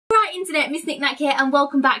internet, MissNikNak here and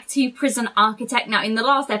welcome back to Prison Architect. Now in the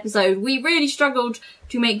last episode we really struggled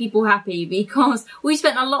to make people happy because we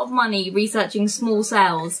spent a lot of money researching small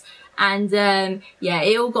cells and yeah,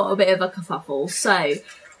 it all got a bit of a kerfuffle. So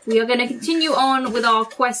we are going to continue on with our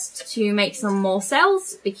quest to make some more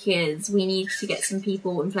cells because we need to get some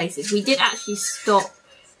people in places. We did actually stop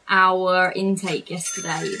our intake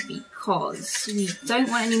yesterday because we don't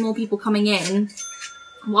want any more people coming in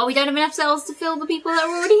while we don't have enough cells to fill the people that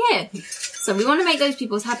are already here. So we want to make those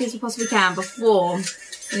people as happy as we possibly can before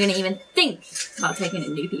we're going to even think about taking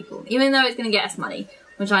in new people, even though it's going to get us money,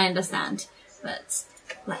 which I understand. But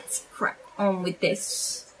let's crack on with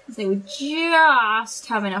this. So we just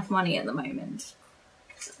have enough money at the moment.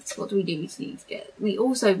 So what do we do? We need to get, we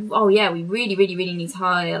also, oh yeah, we really need to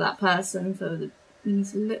hire that person for the, we need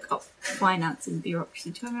to look up finance and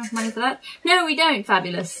bureaucracy. Do we have enough money for that? No, we don't.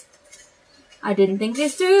 Fabulous. I didn't think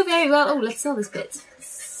this through very well. Oh, let's sell this bit.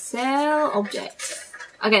 Sell object.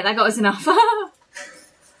 Okay, that got us enough.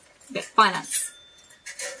 Okay, finance.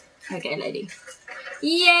 Okay, lady.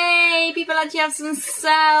 Yay! People actually have some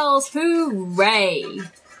cells. Hooray!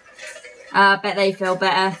 Bet they feel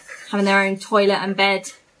better having their own toilet and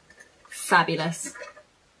bed. Fabulous.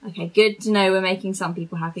 Okay, good to know we're making some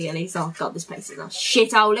people happy at least. Oh god, this place is a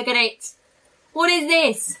shithole. Look at it. What is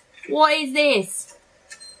this? What is this?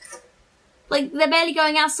 Like, they're barely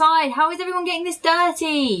going outside. How is everyone getting this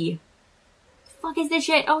dirty? The fuck is this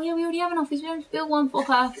shit? Oh yeah, we already have an office. We don't have to build one for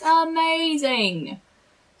her. Amazing.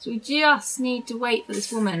 So we just need to wait for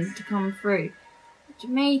this woman to come through, which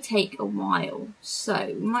may take a while. So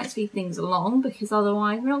we might speed things along because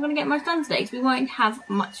otherwise we're not going to get much done today because we won't have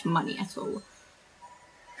much money at all.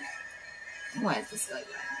 Where's this guy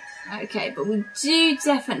going? Okay, but we do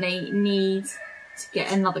definitely need to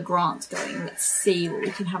get another grant going. Let's see what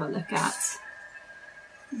we can have a look at.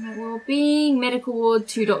 Well-being, medical ward,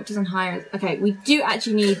 2 doctors and higher. Okay, we do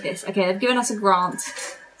actually need this. Okay, they've given us a grant,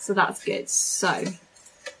 so that's good. So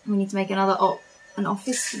we need to make another an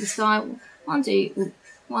office for this guy. 1, 2,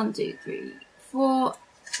 3, 4.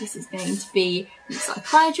 This is going to be the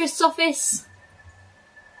psychiatrist's office,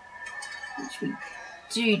 which we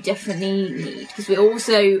do definitely need because we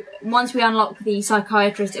also, once we unlock the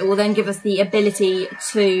psychiatrist, it will then give us the ability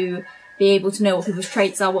to be able to know what people's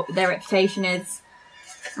traits are, what their reputation is,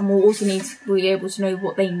 and we'll also need to be able to know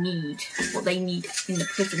what they need in the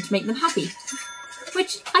prison to make them happy.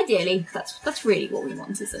 Which ideally, that's really what we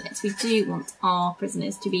want, isn't it? We do want our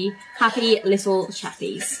prisoners to be happy little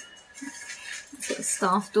chappies. Let's get the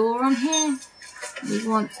staff door on here. We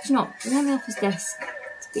want, we want the office desk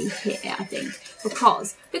be here, I think,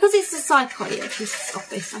 because it's a psychiatrist's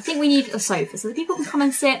office. I think we need a sofa so that people can come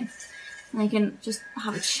and sit and they can just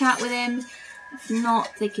have a chat with him. If not,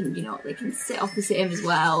 they can, you know, they can sit opposite him as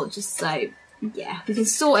well, just so, yeah, we can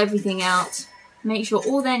sort everything out, make sure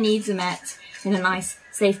all their needs are met in a nice,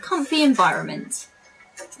 safe, comfy environment.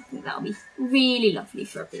 I think that'll be really lovely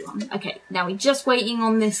for everyone. Okay, now we're just waiting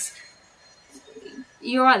on this.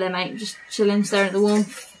 You alright there, mate? Just chilling, staring at the wall?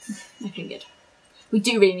 Okay, good. We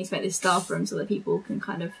do really need to make this staff room so that people can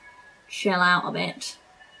kind of chill out a bit.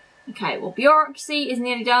 Okay, well, bureaucracy is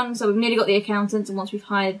nearly done, so we've nearly got the accountant, and once we've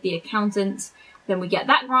hired the accountant, then we get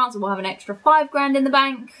that grant, so we'll have an extra 5 grand in the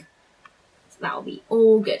bank. So that'll be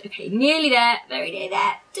all good. Okay, nearly there, very nearly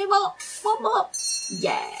there. 2 more, 1 more.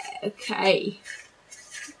 Yeah, okay.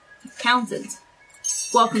 Accountant,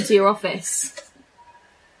 welcome to your office.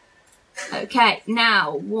 Okay,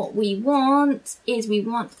 now what we want is we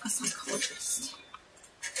want a psychologist.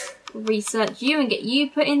 Research you and get you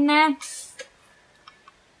put in there,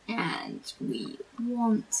 and we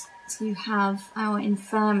want to have our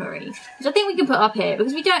infirmary, which I think we can put up here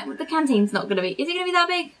because we don't, the canteen's not going to be, is it going to be that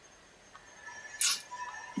big?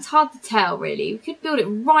 It's hard to tell really. We could build it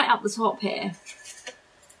right up the top here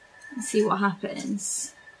and see what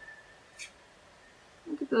happens.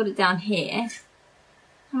 We could build it down here.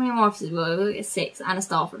 How many more offices will we? We'll get 6 and a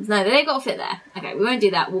staff room. No, they've got to fit there. Okay, we won't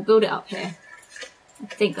do that, we'll build it up here. I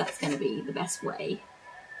think that's going to be the best way.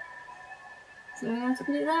 So we're going to have to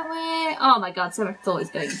put it that way. Oh my god, so much thought is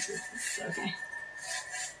going into this. Okay.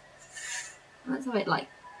 Let's have it like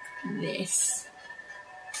this.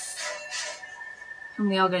 And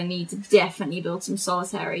we are going to need to definitely build some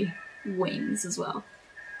solitary wings as well.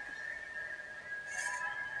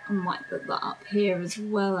 I might put that up here as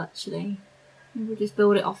well, actually. Maybe we'll just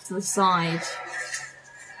build it off to the side.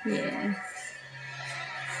 Yeah.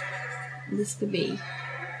 This could be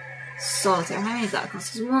solitary. How many does that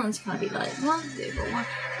cost? Because we want them to kind of be like 1, 2, 4,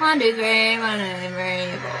 1, 2, 3, 1, 2,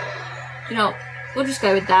 3, 4. You know, we'll just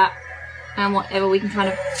go with that. And whatever we can kind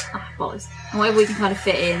of bollocks. And whatever we can kind of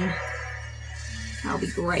fit in That'll be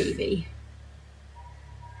gravy.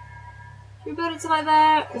 Should we build it to like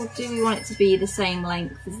there, or do we want it to be the same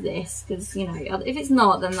length as this? Because, you know, if it's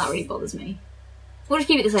not, then that really bothers me. We'll just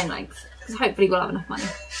keep it the same length, because hopefully we'll have enough money.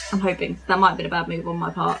 I'm hoping. That might have been a bad move on my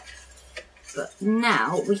part. But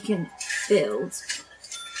now we can build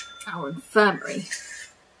our infirmary.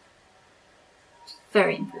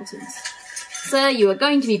 Very important. Sir, you are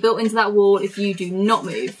going to be built into that wall if you do not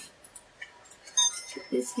move. Put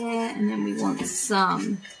this here, and then we want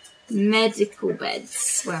some medical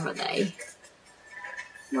beds. Where are they?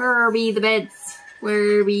 Where be the beds?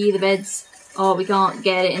 Where be the beds? Oh, we can't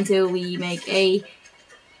get it until we make a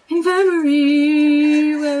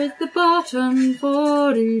infirmary. Where is the button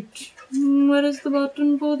for it? Where is the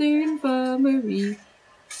button for the infirmary?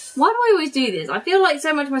 Why do I always do this? I feel like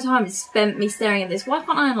so much of my time is spent me staring at this. Why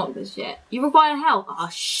can't I unlock this yet? You require help. Ah,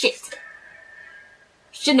 shit.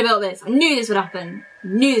 Shouldn't have built this. I knew this would happen. I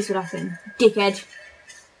knew this would happen. Dickhead.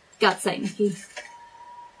 God's sake, Nikki.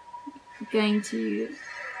 I'm going to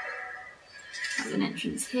have an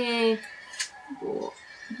entrance here. Or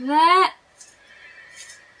there.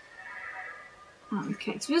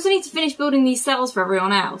 Okay, so we also need to finish building these cells for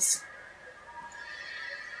everyone else.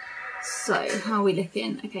 So, how are we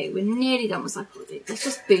looking? Okay, we're nearly done with psychology. Let's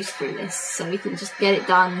just boost through this so we can just get it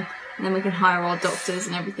done, and then we can hire our doctors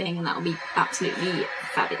and everything, and that'll be absolutely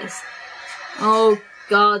fabulous. Oh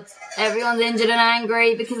God, everyone's injured and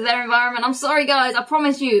angry because of their environment. I'm sorry guys, I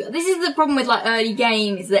promise you. This is the problem with like early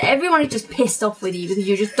games, that everyone is just pissed off with you because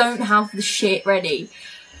you just don't have the shit ready.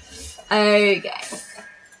 Okay,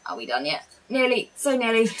 are we done yet? Nearly, so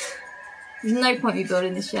nearly. There's no point me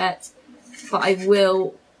building this yet, but I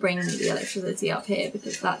will bring the electricity up here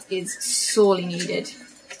because that is sorely needed.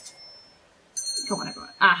 Come on everyone.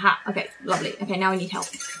 Aha, okay, lovely. Okay, now we need help.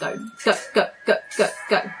 Go, go, go, go, go,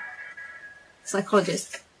 go.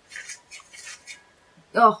 Psychologist.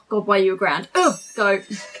 Oh God, why are you a grand? Oh, go.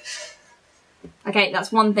 Okay,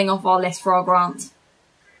 that's one thing off our list for our grant.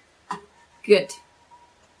 Good.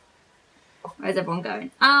 Where's everyone going?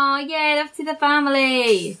 Oh yeah, love to the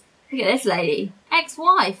family. Look at this lady.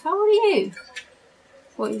 Ex-wife, how old are you?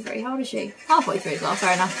 43, how old is she? Oh, 43 as well,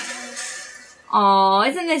 fair enough. Oh,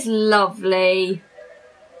 isn't this lovely?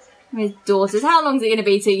 His daughters. How long is it going to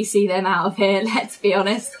be till you see them out of here? Let's be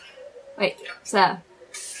honest. Wait, sir.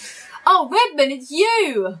 Oh, Redmond, it's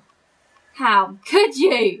you! How could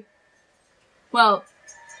you? Well,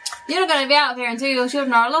 you're not going to be out of here until your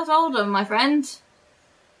children are a lot older, my friend.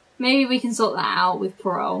 Maybe we can sort that out with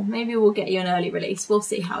parole. Maybe we'll get you an early release. We'll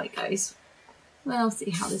see how it goes. We'll see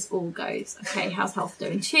how this all goes. Okay, how's health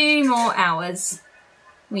doing? 2 more hours.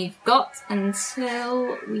 We've got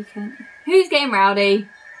until we can... Who's getting rowdy?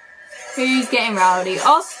 Who's getting rowdy?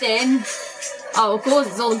 Austin! Oh, of course,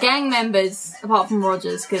 it's all the gang members, apart from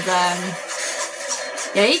Rogers, because,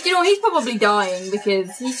 yeah, you know, he's probably dying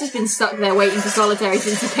because he's just been stuck there waiting for solitary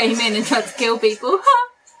since he came in and tried to kill people.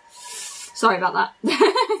 Sorry about that.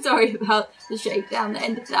 Sorry about the shakedown that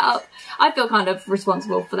ended that up. I feel kind of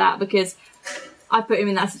responsible for that because I put him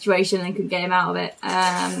in that situation and couldn't get him out of it.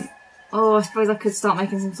 Oh, I suppose I could start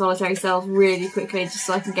making some solitary cells really quickly just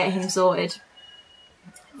so I can get him sorted.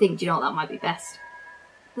 I think, do you know what, that might be best.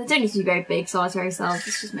 They don't need to be very big solitary cells,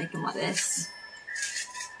 let's just make them like this.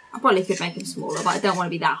 I probably could make them smaller, but I don't want to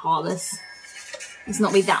be that heartless. Let's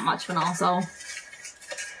not be that much of an arsehole.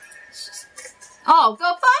 Just... Oh,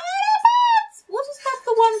 God, 5 minutes! We'll just have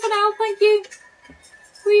the one for now, thank you.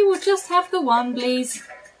 We will just have the one, please.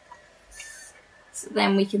 So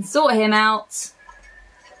then we can sort him out.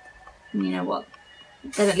 And you know what?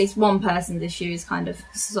 Then at least one person's issue is kind of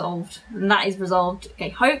solved. And that is resolved. Okay,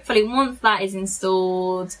 hopefully once that is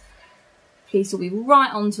installed, police will be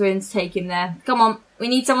right onto him to take him there. Come on, we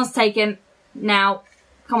need someone to take him now.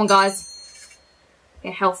 Come on, guys.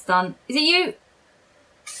 Okay, health's done. Is it you?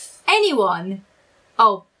 Anyone?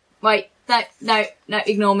 Oh, wait. No,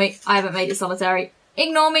 ignore me. I haven't made it solitary.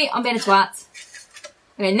 Ignore me, I'm being a twat.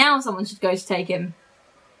 Okay, now someone should go to take him.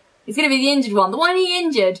 It's going to be the injured one. The one he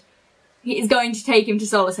injured. He is going to take him to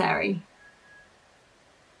solitary.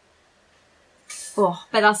 Oh,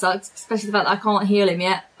 bet that sucks. Especially the fact that I can't heal him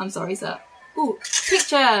yet. I'm sorry, sir. Ooh,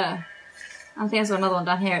 picture! I think I saw another one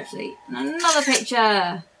down here, actually. And another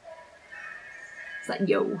picture! It's like,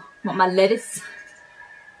 yo, want my lettuce?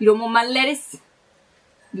 You don't want my lettuce?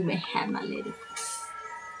 You may have my lettuce.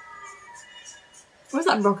 Where's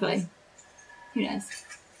that broccoli? Who knows?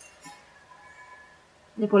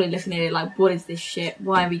 They're probably looking at it like, what is this shit?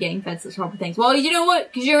 Why are we getting fed such horrible things? Well, you know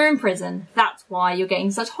what? Because you're in prison. That's why you're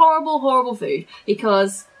getting such horrible, horrible food.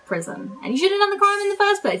 Because prison. And you shouldn't have done the crime in the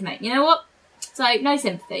first place, mate. You know what? So, no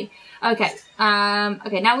sympathy. Okay.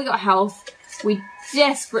 Okay, now we got health. We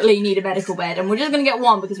desperately need a medical bed, and we're just going to get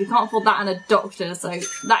one because we can't afford that and a doctor, so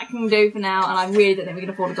that can do for now, and I really don't think we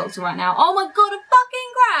can afford a doctor right now. Oh my god, a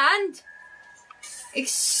fucking grand!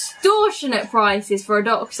 Extortionate prices for a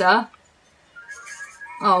doctor.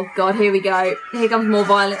 Oh god, here we go. Here comes more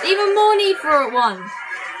violence. Even more need for one.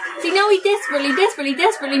 See, now we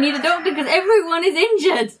desperately need a doctor because everyone is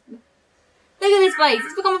injured. Look at this place.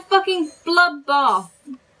 It's become a fucking bloodbath.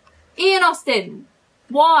 Ian Austin.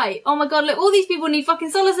 Why? Oh my god, look, all these people need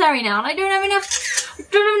fucking solitary now, and I don't have enough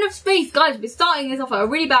space. Guys, we're starting this off at a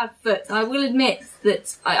really bad foot. I will admit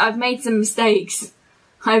that I've made some mistakes.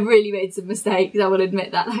 I really made some mistakes, I will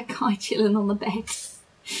admit that. That guy chilling on the bed.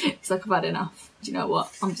 It's like, I've had enough. Do you know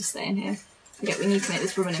what? I'm just staying here. Okay, we need to make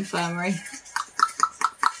this room an infirmary.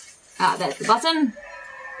 Ah, there's the button.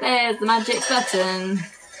 There's the magic button.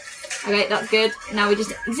 Okay, that's good. Now we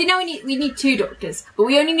just... See, now we need 2 doctors. But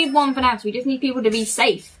we only need 1 for now, so we just need people to be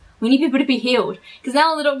safe. We need people to be healed. Because now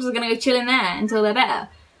all the doctors are going to go chill in there until they're better.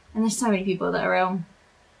 And there's so many people that are ill.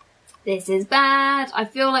 This is bad. I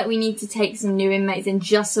feel like we need to take some new inmates in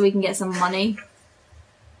just so we can get some money.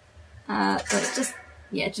 Let's just...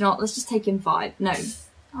 Yeah, do you know what? Let's just take in 5. No.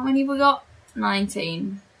 How many have we got?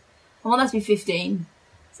 19. I want that to be 15.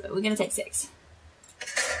 So we're going to take 6.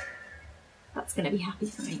 That's going to be happy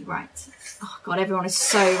for me. Right. Oh, God, everyone is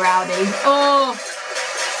so rowdy. Oh!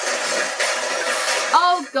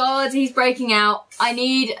 Oh, God, he's breaking out. I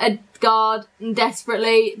need a guard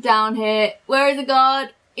desperately down here. Where is the guard?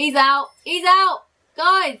 He's out. He's out.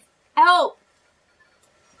 Guys, help.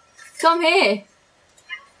 Come here.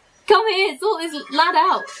 Come here. Sort this lad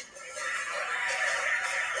out.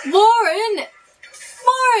 Warren!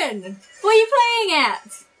 Warren! What are you playing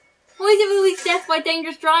at? What is it with all these death by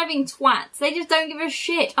dangerous driving twats? They just don't give a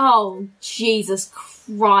shit. Oh, Jesus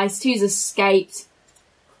Christ. Who's escaped?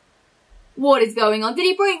 What is going on? Did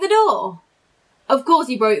he break the door? Of course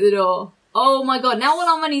he broke the door. Oh my god. Now all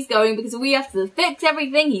our money's going because we have to fix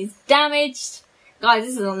everything. He's damaged. Guys,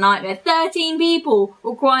 this is a nightmare. 13 people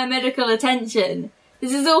require medical attention.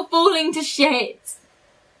 This is all falling to shit.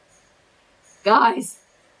 Guys,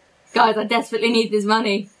 I desperately need this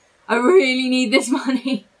money. I really need this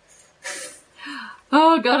money.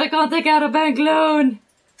 Oh god, I can't take out a bank loan.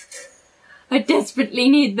 I desperately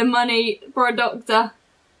need the money for a doctor.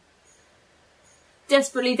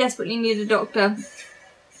 Desperately need a doctor.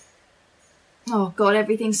 Oh god,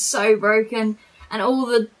 everything's so broken. And all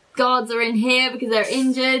the guards are in here because they're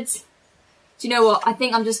injured. Do you know what? I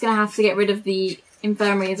think I'm just going to have to get rid of the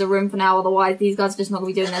infirmary as a room for now. Otherwise, these guys are just not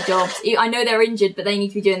going to be doing their jobs. I know they're injured, but they need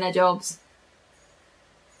to be doing their jobs.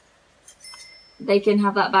 They can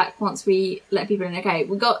have that back once we let people in. Okay,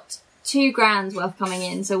 we've got 2 grand worth coming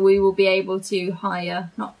in, so we will be able to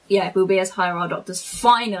hire, we'll be able to hire our doctors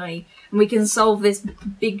finally, and we can solve this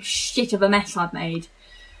big shit of a mess I've made.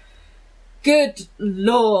 Good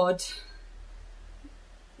lord.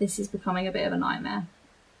 This is becoming a bit of a nightmare.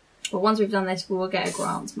 But once we've done this, we will get a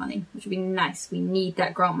grant money, which will be nice. We need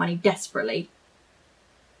that grant money desperately,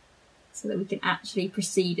 so that we can actually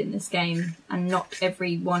proceed in this game and not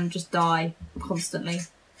everyone just die constantly.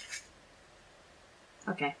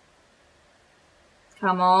 Okay.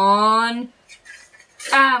 Come on.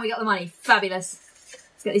 Ah, we got the money. Fabulous.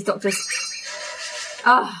 Let's get these doctors.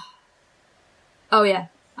 Ah. Oh yeah.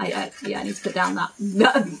 I need to put down that.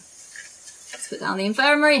 Let's put down the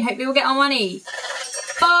infirmary and hopefully we'll get our money.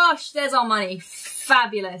 Bosh! There's our money.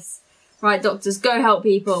 Fabulous. Right, doctors, go help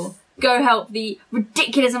people. Go help the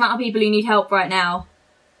ridiculous amount of people who need help right now.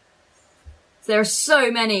 There are so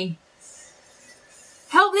many.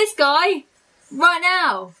 Help this guy right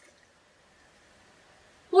now.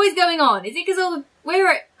 What is going on? Is it because all the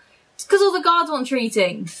it's because all the guards want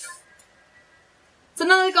treating? So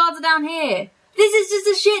none of the guards are down here. This is just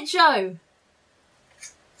a shit show.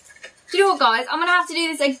 Do you know what, guys? I'm gonna have to do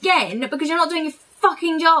this again because you're not doing your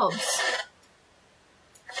fucking jobs.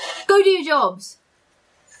 Go do your jobs.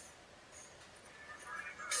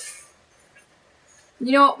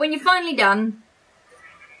 You know what, when you're finally done,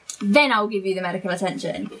 then I'll give you the medical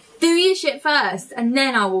attention. Do your shit first, and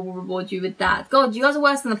then I will reward you with that. God, you guys are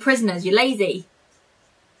worse than the prisoners, you're lazy.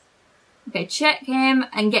 Okay, check him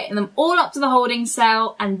and get them all up to the holding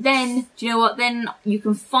cell, and then, do you know what, then you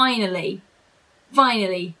can finally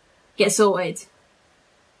get sorted.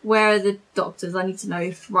 Where are the doctors? I need to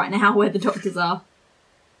know right now where the doctors are.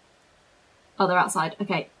 Oh, they're outside.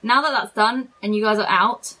 Okay, now that that's done, and you guys are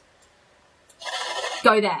out,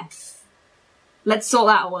 go there. Let's sort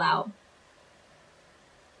that all out.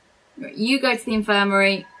 You go to the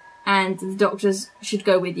infirmary and the doctors should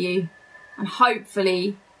go with you. And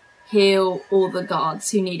hopefully heal all the guards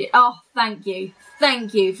who need it. Oh, thank you.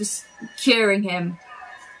 Thank you for curing him.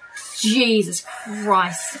 Jesus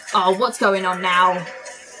Christ. Oh, what's going on now?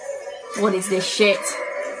 What is this shit?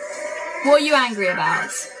 What are you angry about?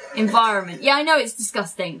 Environment. Yeah, I know it's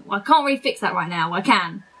disgusting. Well, I can't really fix that right now. I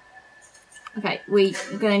can. Okay, we're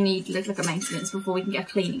going to need to look at maintenance before we can get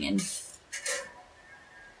cleaning in.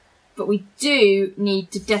 But we do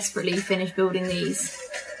need to desperately finish building these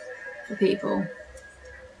for people.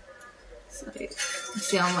 So, let's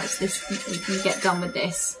see how much we can get done with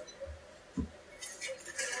this.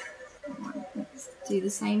 Right, let's do the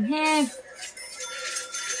same here.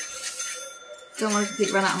 Don't want to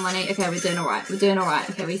completely run out of money. Okay, we're doing alright. We're doing alright.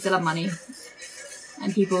 Okay, we still have money.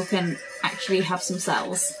 And people can actually have some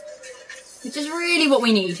cells. Which is really what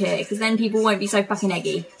we need here, because then people won't be so fucking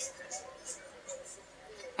eggy.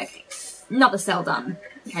 Okay, another cell done.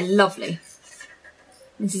 Okay, lovely.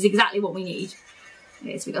 This is exactly what we need.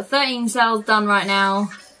 Okay, so we've got 13 cells done right now.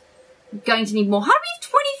 We're going to need more. How do we have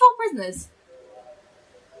 24 prisoners?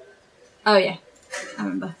 Oh yeah, I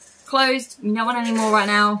remember. Closed. We don't want any more right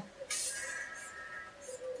now.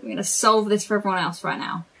 We're going to solve this for everyone else right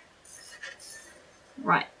now.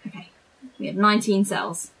 Right, okay. We have 19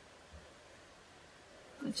 cells.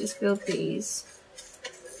 I'll just build these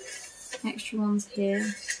extra ones here.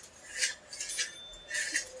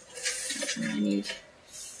 And I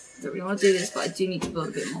don't really want to do this, but I do need to build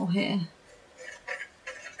a bit more here.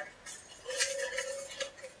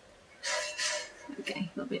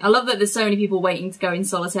 Okay, lovely. I love that there's so many people waiting to go in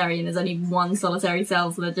solitary and there's only one solitary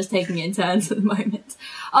cell, so they're just taking it in turns at the moment.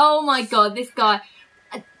 Oh my god, this guy.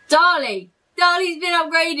 Darlie! Darlie's been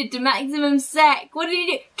upgraded to maximum sec. What did he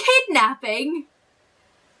do? Kidnapping?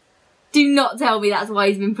 Do not tell me that's why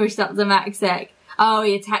he's been pushed up to max sec. Oh,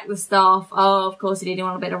 he attacked the staff. Oh, of course he did. He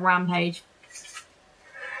wanted a bit of rampage.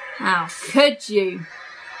 How could you?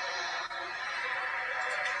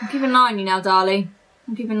 I'm keeping an eye on you now, Darlie.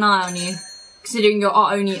 I'm keeping an eye on you. Considering you're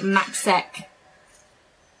only at max sec.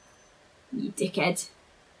 You dickhead.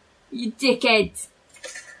 You dickhead.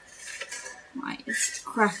 Right, let's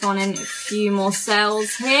crack on in a few more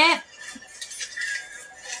cells here.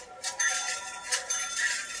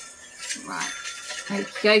 Right,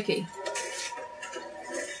 okie dokie.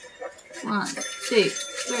 1, 2,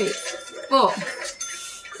 3, 4.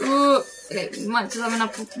 Ooh, okay, we might just have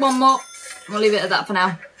enough for one more. We'll leave it at that for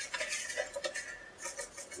now.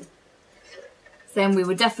 Then we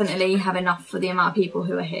will definitely have enough for the amount of people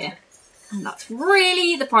who are here. And that's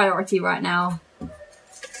really the priority right now.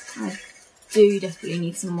 I do desperately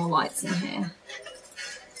need some more lights in here.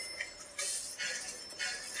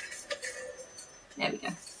 There we go.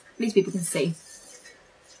 At least people can see.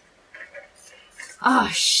 Oh,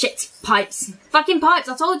 shit. Pipes. Fucking pipes,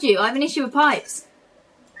 I told you. I have an issue with pipes.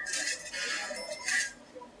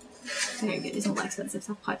 Very good. It's not that expensive to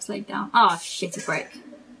have pipes laid down. Oh, shit, a break.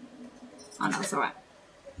 Oh, no, it's alright.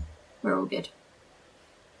 We're all good.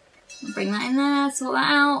 I'll bring that in there, sort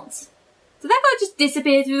that out. Did that guy just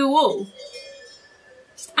disappear through the wall?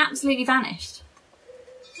 Just absolutely vanished.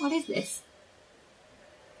 What is this?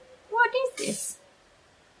 What is this?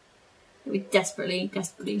 We desperately,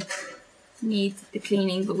 desperately need the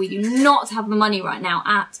cleaning, but we do not have the money right now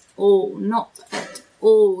at all. Not at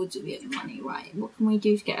all do we have the money, right? What can we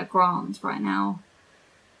do to get a grant right now?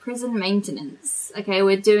 Prison maintenance. Okay,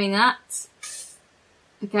 we're doing that.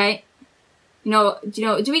 Okay. Do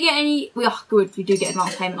we get any? Oh, good, we do get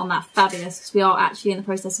advance payment on that. Fabulous, because we are actually in the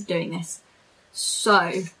process of doing this.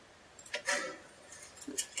 So,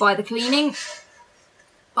 let's buy the cleaning.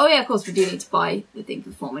 Oh yeah, of course we do need to buy the thing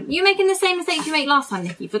for foreman. You're making the same mistakes you made last time,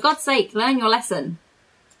 Nikki. For God's sake, learn your lesson.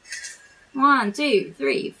 1, 2,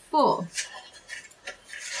 3, 4.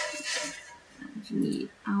 We need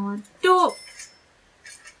our door.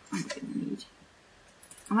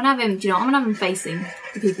 I'm gonna have him, I'm gonna have him facing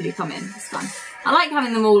the people who come in this time. I like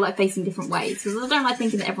having them all like facing different ways, because I don't like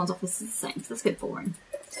thinking that everyone's office is the same, because that's a bit boring.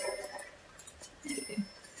 There we go.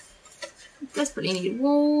 Desperately need a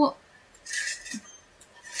wall.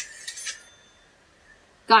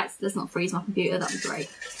 Guys, let's not freeze my computer, that'd be great.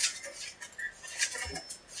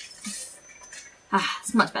 Ah,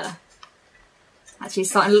 it's much better. Actually,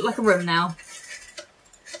 it's starting to look like a room now.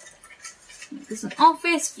 This is an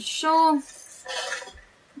office for sure.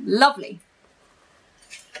 Lovely.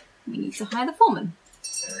 We need to hire the foreman.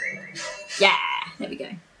 Yeah, there we go.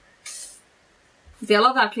 See, I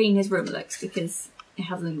love how clean his room looks because it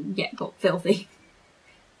hasn't yet got filthy.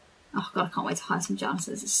 Oh god, I can't wait to hire some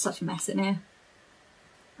janitors. It's such a mess in here.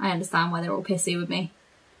 I understand why they're all pissy with me.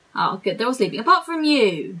 Oh good, they're all sleeping. Apart from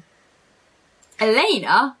you.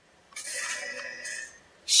 Elena?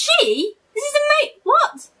 She? This is a mate.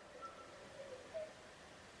 What?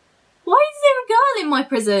 Why is there a girl in my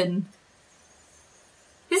prison?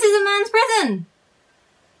 This is a man's prison.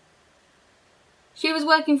 She was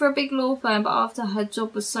working for a big law firm, but after her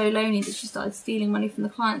job was so lonely that she started stealing money from the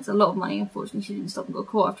clients. A lot of money, unfortunately. She didn't stop and got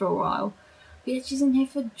caught after a while. But yet she's in here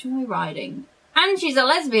for joyriding. And she's a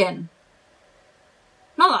lesbian.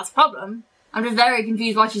 Not that that's a problem. I'm just very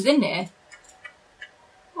confused why she's in here.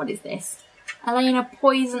 What is this? Elena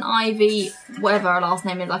Poison Ivy, whatever her last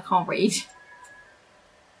name is, I can't read.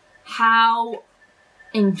 How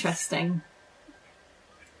interesting.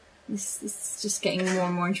 This is just getting more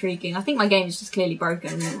and more intriguing. I think my game is just clearly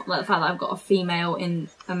broken. Like the fact that I've got a female in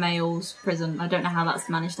a male's prison. I don't know how that's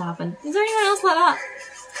managed to happen. Is there anyone else like that?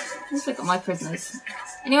 Let's look at my prisoners.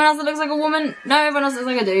 Anyone else that looks like a woman? No, everyone else looks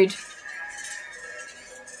like a dude.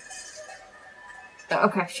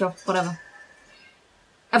 Okay, sure, whatever.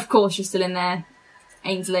 Of course you're still in there,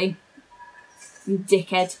 Ainsley. You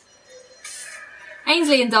dickhead.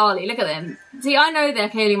 Ainsley and Darley, look at them. See, I know they're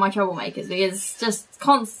clearly my troublemakers because just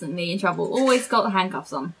constantly in trouble. Always got the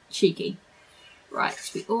handcuffs on. Cheeky.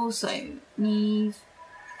 Right, we also need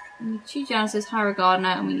 2 janitors, hire a gardener,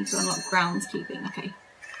 and we need to unlock groundskeeping. Okay.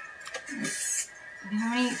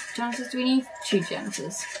 How many janitors do we need? 2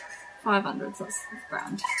 janitors. 500, that's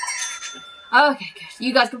grand. Okay, good.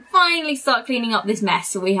 You guys can finally start cleaning up this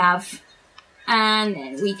mess that we have. And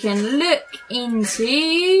then we can look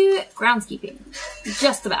into groundskeeping.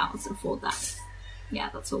 Just about to afford that. Yeah,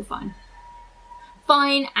 that's all fine.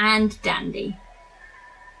 Fine and dandy.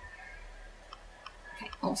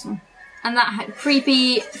 Okay, awesome. And that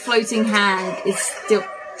creepy floating hand is still...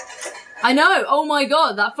 I know! Oh my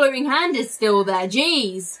god, that floating hand is still there.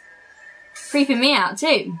 Jeez! Creeping me out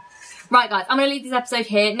too. Right guys, I'm going to leave this episode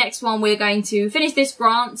here. Next one we're going to finish this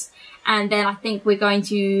grant and then I think we're going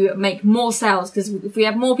to make more sales because if we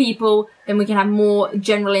have more people then we can have more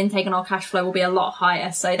general intake and our cash flow will be a lot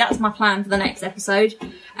higher. So that's my plan for the next episode.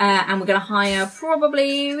 And we're going to hire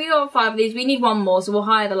probably, we got 5 of these, we need 1 more so we'll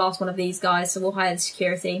hire the last one of these guys. So we'll hire the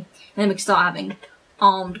security and then we can start having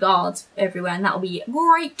armed guards everywhere and that'll be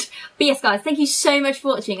great. But yes guys, thank you so much for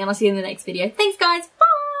watching and I'll see you in the next video. Thanks guys, bye!